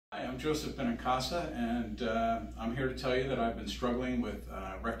Joseph Benincasa, and I'm here to tell you that I've been struggling with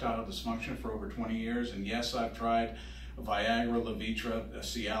erectile dysfunction for over 20 years, and yes, I've tried Viagra, Levitra,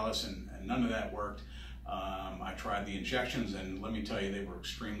 Cialis, and none of that worked. I tried the injections, and let me tell you, they were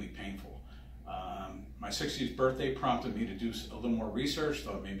extremely painful. My 60th birthday prompted me to do a little more research,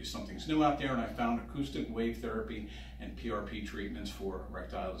 thought maybe something's new out there, and I found acoustic wave therapy and PRP treatments for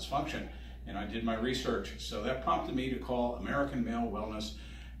erectile dysfunction. And I did my research. So that prompted me to call American Male Wellness.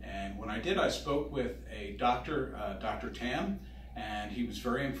 And when I did, I spoke with a doctor, Dr. Tam, and he was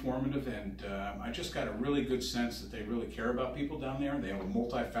very informative, and I just got a really good sense that they really care about people down there. They have a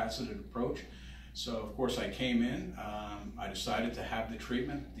multifaceted approach. So of course I came in, I decided to have the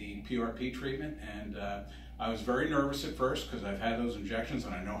treatment, the PRP treatment, and I was very nervous at first because I've had those injections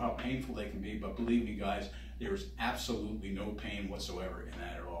and I know how painful they can be, but believe me guys, there's absolutely no pain whatsoever in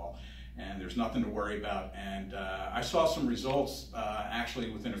that at all. And there's nothing to worry about. And I saw some results actually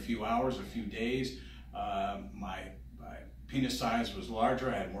within a few hours, a few days. My penis size was larger,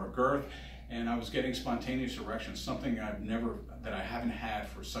 I had more girth, and I was getting spontaneous erections, something that I haven't had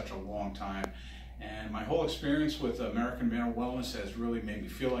for such a long time. And my whole experience with American Male Wellness has really made me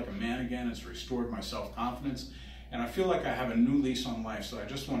feel like a man again. It's restored my self-confidence, and I feel like I have a new lease on life. So I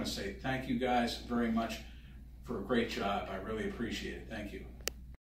just want to say thank you guys very much for a great job. I really appreciate it. Thank you.